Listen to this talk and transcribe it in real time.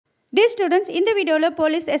Dear students, in the video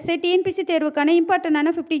police essay TNPC தேர்வுக்கான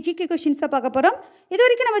இம்பார்ட்டன்டான 50 GK questions பார்க்க போறோம்.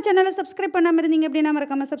 இதுவரைக்கும் நம்ம சேனலை சப்ஸ்கிரைப் பண்ணாம இருந்தீங்க அப்படினா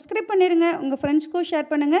மறக்காம சப்ஸ்கிரைப் பண்ணிருங்க. உங்க ஃப்ரெண்ட்ஸ்க்கு ஷேர்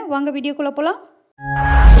பண்ணுங்க. வாங்க வீடியோக்குள்ள போலாம்.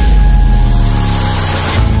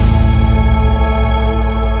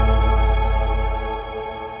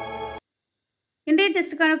 இன்றைய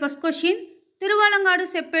டெஸ்டுக்கான ஃபர்ஸ்ட் क्वेश्चन திருவாலங்காடு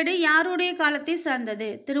செப்பேடு யாருடைய காலத்தை சார்ந்தது?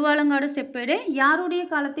 திருவாலங்காடு செப்பேடு யாருடைய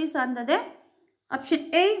காலத்தை சார்ந்தது? ஆப்ஷன்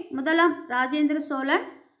A முதலாம் ராஜேந்திர சோழன்.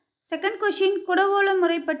 செகண்ட் क्वेश्चन குடவோல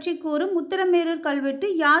முறை பற்றி கூறும் உத்திரமேரூர் கல்வெட்டு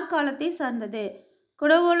யார் காலத்தை சார்ந்தது?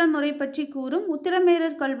 குடவோல முறை பற்றி கூறும்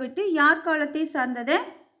உத்திரமேரூர் கல்வெட்டு யார் காலத்தை சார்ந்தது?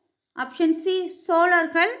 ஆப்ஷன் C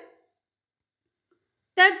சோழர்கள்.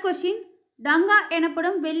 தேர்ட் क्वेश्चन டங்கா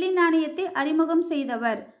எனப்படும் வெள்ளி நாணயத்தை அறிமுகம்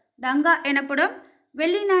செய்தவர். டங்கா எனப்படும்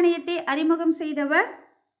வெள்ளி நாணயத்தை அறிமுகம் செய்தவர்.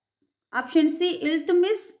 Option C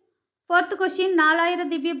Iltutmish. Fourth question 4000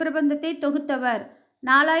 திவ்ய பிரபந்தத்தை தொகுத்தவர்.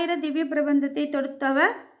 4000 திவ்ய பிரபந்தத்தை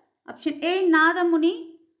தொகுத்தவர். Option A Nathamuni.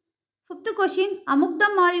 Fifth question அமுக்த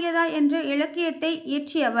மால்யதா என்ற இலக்கியத்தை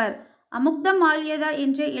இயற்றியவர். அமுக்த மால்யதா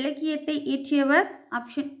என்ற இலக்கியத்தை இயற்றியவர்.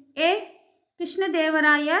 Option A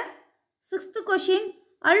Krishnadevarayar. Sixth question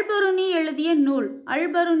Alberuni எழுதிய நூல்.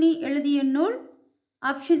 அல்பருனி எழுதிய நூல்.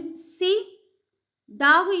 ஆப்ஷன் C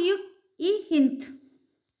தாகுயுக் இ ஹிந்த்.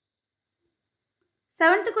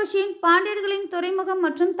 செவன்த் क्वेश्चन பாண்டியர்களின் துறைமுகம்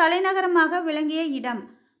மற்றும் தலைநகரமாக விளங்கிய இடம்.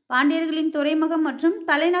 பாண்டியர்களின் துறைமுகம் மற்றும்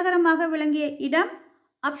தலைநகரமாக விளங்கிய இடம்.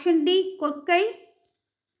 Option D Korkai.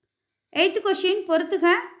 Eighth question பொறுத்துக.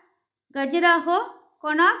 கஜுராஹோ,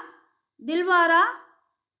 கொனார்க், தில்வாரா,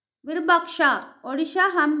 விருபாக்ஷா. ஒடிஷா,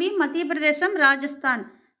 ஹம்பி, மத்திய பிரதேசம், ராஜஸ்தான்.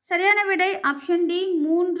 சரியான விடை option D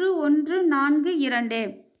 3, 1, 4, 2.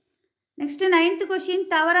 Next ninth question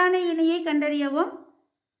தவறான இணையை கண்டறியவும்.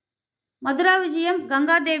 மதுரா விஜயம்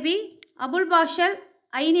கங்காதேவி, அபுல் பாஷல்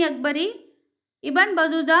ஐனி அக்பரி, இபன்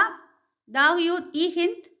பதுதா தாகுயூத் இ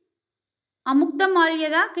ஹிந்த், அமுக்த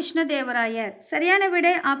மால்யதா கிருஷ்ணதேவராயர். சரியான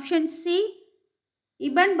விடை ஆப்ஷன் C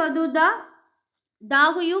இபன் பதுதா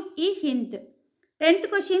தாகுயூத் இ ஹிந்த். டென்த்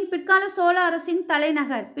क्वेश्चन பிற்கால சோழ அரசின்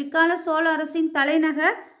தலைநகர். பிற்கால சோழ அரசின்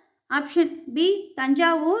தலைநகர். Option B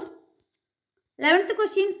Thanjavur. 11th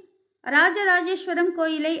question Rajarajeswaram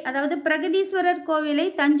கோயிலை அதாவது பிரகதீஸ்வரர் கோவிலை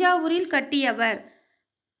தஞ்சாவூரில் கட்டியவர்.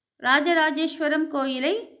 ராஜராஜேஸ்வரம்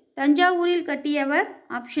கோயிலை தஞ்சாவூரில் கட்டியவர்.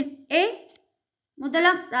 ஆப்ஷன் A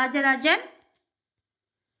முதலாம் ராஜராஜன்.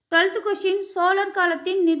 12th क्वेश्चन சோழர்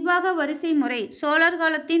காலத்தின் நிர்வாக வரிசை முறை. சோழர்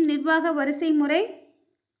காலத்தின் நிர்வாக வரிசை முறை.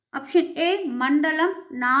 ஆப்ஷன் A மண்டலம்,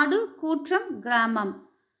 நாடு, கூற்றம், கிராமம்.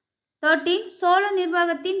 13 சோழ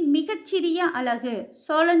நிர்வாகத்தின் மிகச்சிறிய அலகு.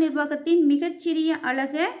 சோழ நிர்வாகத்தின் மிகச்சிறிய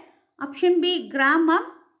அலகு. ஆப்ஷன் B கிராமம்.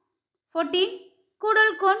 14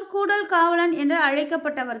 கூடல்கோன், கூடல் காவலன் என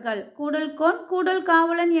அழைக்கப்பட்டவர்கள். கூடல்கோன், கூடல்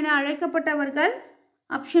காவலன் என அழைக்கப்பட்டவர்கள்.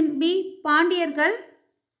 ஆப்ஷன் B பாண்டியர்கள்.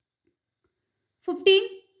 15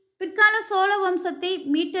 பிற்கால சோழ வம்சத்தை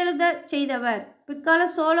மீட்டெழுத செய்தவர். பிற்கால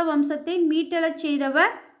சோழ வம்சத்தை மீட்டெழச்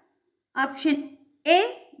செய்தவர். Option A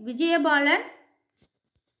Vijayabalan.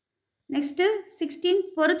 நெக்ஸ்ட் 16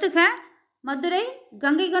 பொறுத்துக. மதுரை,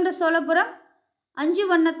 கங்கை கொண்ட சோழபுரம், அஞ்சு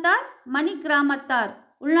வண்ணத்தார், மணி கிராமத்தார்.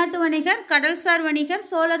 உள்நாட்டு வணிகர், கடல்சார் வணிகர்,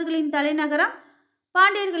 சோழர்களின் தலைநகரம்,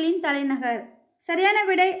 பாண்டியர்களின் தலைநகர். சரியான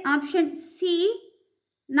விடை ஆப்ஷன் C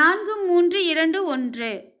 4, 3, 2,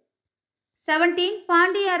 1. 17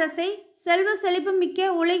 பாண்டிய அரசை செல்வ செழிப்பு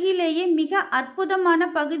மிக்க உலகிலேயே மிக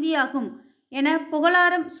அற்புதமான பகுதியாகும் என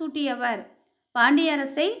புகழாரம் சூட்டியவர். பாண்டிய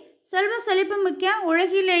அரசை செல்வ செழிப்பு மிக்க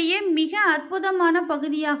உலகிலேயே மிக அற்புதமான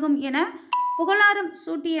பகுதியாகும் என புகழாரம்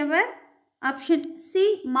சூட்டியவர். Option C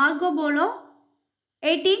Marco Polo.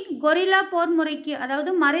 18 கொரில்லா போர் முறைக்கு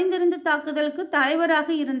அதாவது மறைந்திருந்து தாக்குதலுக்கு தலைவராக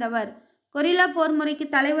இருந்தவர். கொரில்லா போர் முறைக்கு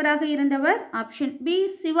தலைவராக இருந்தவர். Option B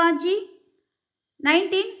Sivaji.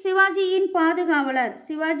 19 சிவாஜியின் பாதுகாவலர்.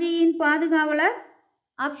 சிவாஜியின் பாதுகாவலர்.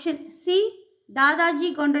 Option C Dadaji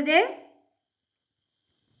Kondadev.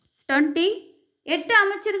 20 8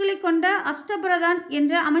 அமைச்சர்களை கொண்ட அஷ்டபிரதான்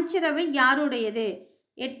என்ற அமைச்சரவை யாருடையது?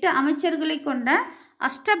 8 அமைச்சர்களை கொண்ட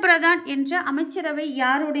அஷ்டபிரதான் என்ற அமைச்சரவை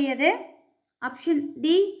யாருடையது? Option D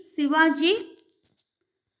Sivaji.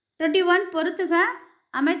 21 பொறுத்துக.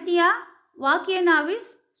 அமித்யா, வாக்கியனாவிஸ்,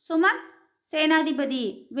 சுமந்த், சேனாதிபதி.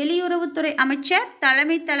 வெளியுறவுத்துறை அமைச்சர்,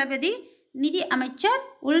 தலைமை தளபதி, நிதி அமைச்சர்,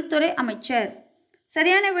 உள்துறை அமைச்சர்.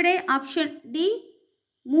 சரியான விடை ஆப்ஷன் D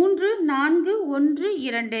 3, 4, 1,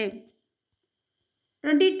 2.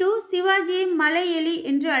 22 சிவாஜியை மலை எலி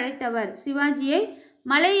என்று அழைத்தவர். சிவாஜியை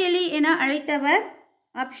மலை எலி என அழைத்தவர்.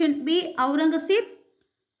 Option B Aurangzeb.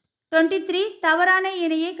 23 தவறான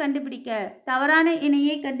இணையை கண்டுபிடிக்க. தவறான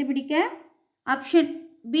இணையை கண்டுபிடிக்க. Option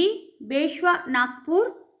B Peshwa Nagpur.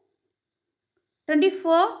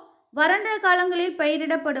 24 வறண்ட காலங்களில்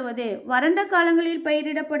பயிரிடப்படுவது வறண்ட காலங்களில்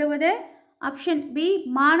பயிரிடப்படுவது ஆப்ஷன் பி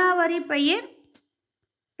மானாவாரி பயிர்.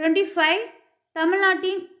 25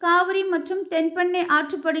 தமிழ்நாட்டின் காவிரி மற்றும் தென்பெண்ணை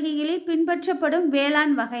ஆற்றுப்படுகைகளில் பின்பற்றப்படும்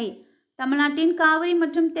வேளாண் வகை. தமிழ்நாட்டின் காவிரி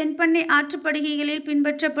மற்றும் தென்பெண்ணை ஆற்றுப்படுகைகளில்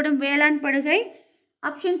பின்பற்றப்படும் வேளாண் படுகை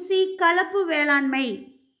ஆப்ஷன் சி கலப்பு வேளாண்மை.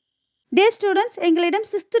 டே ஸ்டூடெண்ட்ஸ், எங்களிடம்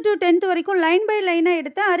 6th to 10th வரைக்கும் லைன் பை லைனாக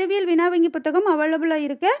எடுத்த அறிவியல் வினாவங்கி புத்தகம் அவைலபிளாக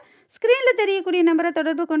இருக்குது. ஸ்க்ரீனில் தெரியக்கூடிய நம்பரை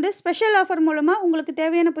தொடர்பு கொண்டு ஸ்பெஷல் ஆஃபர் மூலமாக உங்களுக்கு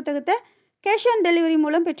தேவையான புத்தகத்தை கேஷ் ஆன் டெலிவரி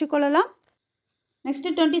மூலம் பெற்றுக்கொள்ளலாம். நெக்ஸ்ட்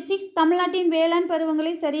 26 தமிழ்நாட்டின் வேளாண்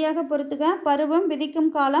பருவங்களை சரியாக பொறுத்துக. பருவம்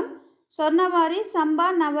விதிக்கும் காலம் சொர்ணவாரி, சம்பா,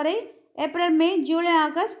 நவரை, ஏப்ரல், மே, ஜூலை,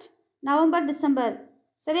 ஆகஸ்ட், நவம்பர், டிசம்பர்.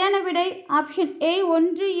 சரியான விடை ஆப்ஷன் ஏ 1,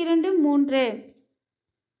 2, 3.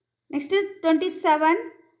 நெக்ஸ்ட் 27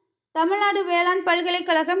 தமிழ்நாடு வேளாண்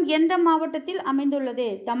பல்கலைக்கழகம் எந்த மாவட்டத்தில் அமைந்துள்ளது?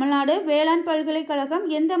 தமிழ்நாடு வேளாண் பல்கலைக்கழகம்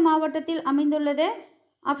எந்த மாவட்டத்தில் அமைந்துள்ளது?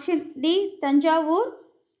 Option D Thanjavur.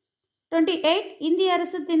 28 இந்திய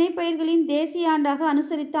அரசு திணைப்பயிர்களின் தேசிய ஆண்டாக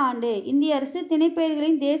அனுசரித்த ஆண்டு. இந்திய அரசு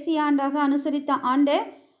திணைப்பயிர்களின் தேசிய ஆண்டாக அனுசரித்த ஆண்டு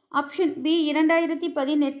ஆப்ஷன் பி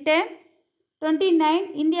 2018. 29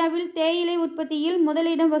 இந்தியாவில் தேயிலை உற்பத்தியில்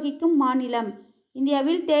முதலிடம் வகிக்கும் மாநிலம்.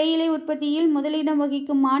 இந்தியாவில் தேயிலை உற்பத்தியில் முதலிடம்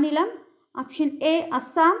வகிக்கும் மாநிலம் ஆப்ஷன் ஏ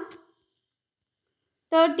அஸ்ஸாம்.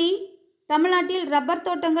 30 தமிழ்நாட்டில் ரப்பர்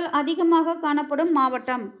தோட்டங்கள் அதிகமாக காணப்படும்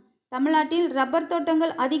மாவட்டம். தமிழ்நாட்டில் ரப்பர்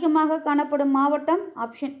தோட்டங்கள் அதிகமாக காணப்படும் மாவட்டம்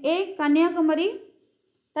ஆப்ஷன் ஏ கன்னியாகுமரி.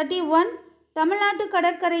 31 தமிழ்நாட்டு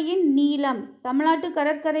கடற்கரையின் நீளம். தமிழ்நாட்டு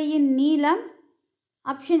கடற்கரையின் நீளம்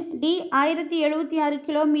ஆப்ஷன் டி 1076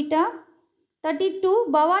 கிலோமீட்டர். 32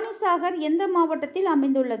 பவானிசாகர் எந்த மாவட்டத்தில்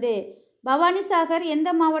அமைந்துள்ளது? பவானிசாகர் எந்த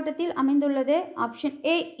மாவட்டத்தில் அமைந்துள்ளது? Option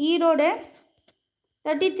A Erode.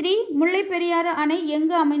 33 முல்லை பெரியாறு அணை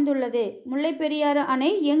எங்கு அமைந்துள்ளது? முல்லை பெரியாறு அணை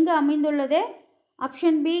எங்கு அமைந்துள்ளது?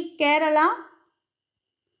 Option B Kerala.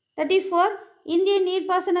 34 இந்திய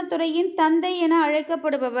நீர்ப்பாசனத்துறையின் தந்தை என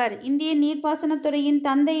அழைக்கப்படுபவர். இந்திய நீர்ப்பாசனத்துறையின்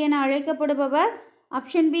தந்தை என அழைக்கப்படுபவர்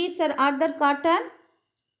option B sir Arthur cotton.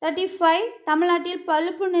 35 தமிழ்நாட்டில்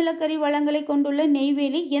பழுப்பு நிலக்கரி வளங்களை கொண்டுள்ள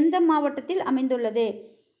நெய்வேலி எந்த மாவட்டத்தில் அமைந்துள்ளது?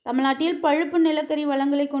 தமிழ்நாட்டில் பழுப்பு நிலக்கரி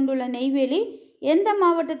வளங்களை கொண்டுள்ள நெய்வேலி எந்த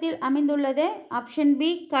மாவட்டத்தில் அமைந்துள்ளது? Option B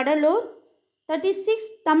Cuddalore. 36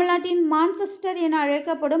 தமிழ்நாட்டின் மான்செஸ்டர் என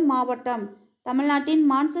அழைக்கப்படும் மாவட்டம். தமிழ்நாட்டின்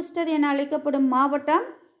மான்செஸ்டர் என அழைக்கப்படும் மாவட்டம்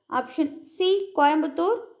ஆப்ஷன் சி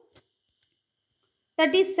கோயம்புத்தூர்.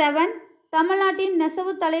 37 தமிழ்நாட்டின்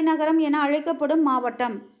நெசவு தலைநகரம் என அழைக்கப்படும்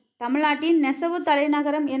மாவட்டம். தமிழ்நாட்டின் நெசவு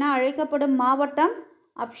தலைநகரம் என அழைக்கப்படும் மாவட்டம்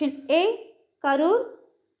ஆப்ஷன் ஏ கரூர்.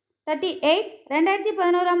 38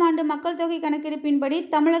 2011ஆம் ஆண்டு மக்கள் தொகை கணக்கெடுப்பின்படி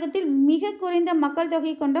தமிழகத்தில் மிக குறைந்த மக்கள்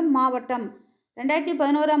தொகை கொண்ட மாவட்டம்.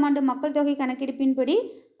 2011ஆம் ஆண்டு மக்கள் தொகை கணக்கெடுப்பின்படி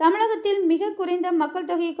தமிழகத்தில் மிக குறைந்த மக்கள்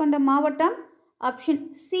தொகை கொண்ட மாவட்டம் ஆப்ஷன்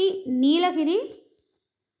சி நீலகிரி.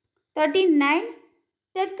 39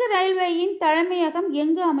 தெற்கு ரயில்வேயின் தலைமையகம்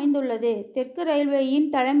எங்கு அமைந்துள்ளது? தெற்கு ரயில்வேயின்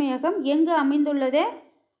தலைமையகம் எங்கு அமைந்துள்ளது?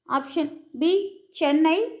 Option B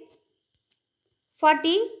Chennai.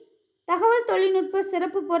 40 தகவல் தொழில்நுட்ப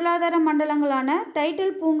சிறப்பு பொருளாதார மண்டலங்களான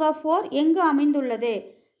டைட்டில் பூங்கா 4 எங்கு அமைந்துள்ளது?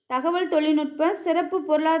 தகவல் தொழில்நுட்ப சிறப்பு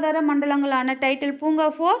பொருளாதார மண்டலங்களான டைட்டில் பூங்கா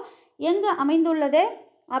 4 எங்கு அமைந்துள்ளது?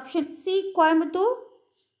 Option C Coimbatore.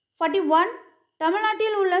 41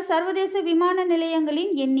 தமிழ்நாட்டில் உள்ள சர்வதேச விமான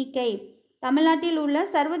நிலையங்களின் எண்ணிக்கை. தமிழ்நாட்டில் உள்ள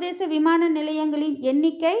சர்வதேச விமான நிலையங்களின்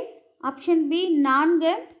எண்ணிக்கை ஆப்ஷன் பி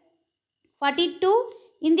 4. 42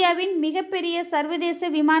 இந்தியாவின் மிகப்பெரிய சர்வதேச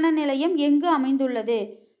விமான நிலையம் எங்கு அமைந்துள்ளது?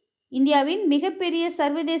 இந்தியாவின் மிகப்பெரிய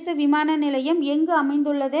சர்வதேச விமான நிலையம் எங்கு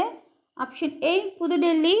அமைந்துள்ளது? ஆப்ஷன் ஏ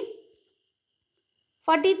புதுடெல்லி.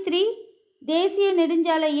 43 தேசிய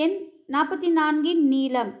நெடுஞ்சாலை எண் 44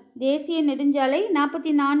 நீளம். தேசிய நெடுஞ்சாலை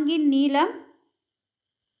 44 நீளம்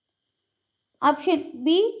ஆப்ஷன்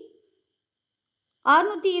பி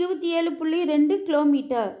 627.2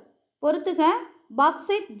 கிலோமீட்டர். பொறுத்துக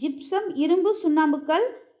பாக்சைட், ஜிப்சம், இரும்பு, சுண்ணாம்புக்கல்,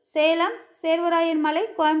 சேலம், சேர்வராயன் மலை,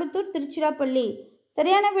 கோயம்புத்தூர், திருச்சிராப்பள்ளி.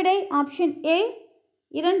 சரியான விடை ஆப்ஷன் ஏ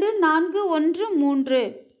 2, 4, 1, 3.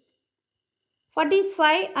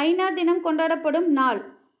 45 ஐநா தினம் கொண்டாடப்படும் நாள்.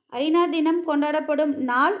 ஐநா தினம் கொண்டாடப்படும்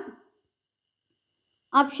நாள்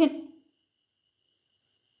ஆப்ஷன்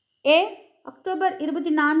ஏ அக்டோபர்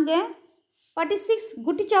 24. 46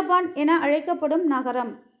 குட்டி ஜப்பான் என அழைக்கப்படும்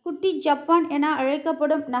நகரம். குட்டி ஜப்பான் என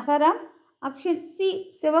அழைக்கப்படும் நகரம் ஆப்ஷன் சி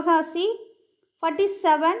சிவகாசி.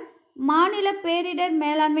 47 மாநில பேரிடர்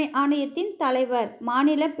மேலாண்மை ஆணையத்தின் தலைவர்.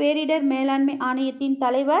 மாநில பேரிடர் மேலாண்மை ஆணையத்தின்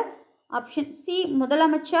தலைவர் ஆப்ஷன் சி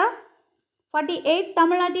முதலமைச்சர். 48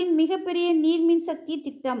 தமிழ்நாட்டின் மிகப்பெரிய நீர்மின் சக்தி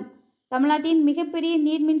திட்டம். தமிழ்நாட்டின் மிகப்பெரிய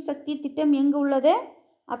நீர்மின் சக்தி திட்டம் எங்கு உள்ளது?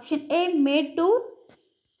 Option A Mettur.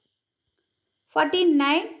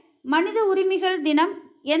 49 மனித உரிமைகள் தினம்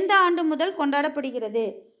எந்த ஆண்டு முதல்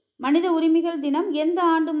கொண்டாடப்படுகிறது? மனித உரிமைகள் தினம் எந்த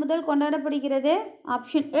ஆண்டு முதல் கொண்டாடப்படுகிறது?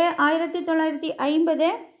 Option A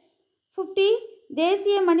 1950. 50.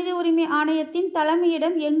 தேசிய மனித உரிமை ஆணையத்தின்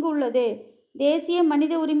தலைமையிடம் எங்கு உள்ளது? தேசிய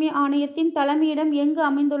மனித உரிமை ஆணையத்தின் தலைமையிடம் எங்கு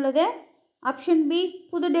அமைந்துள்ளது? ஆப்ஷன் பி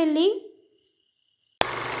புதுடெல்லி.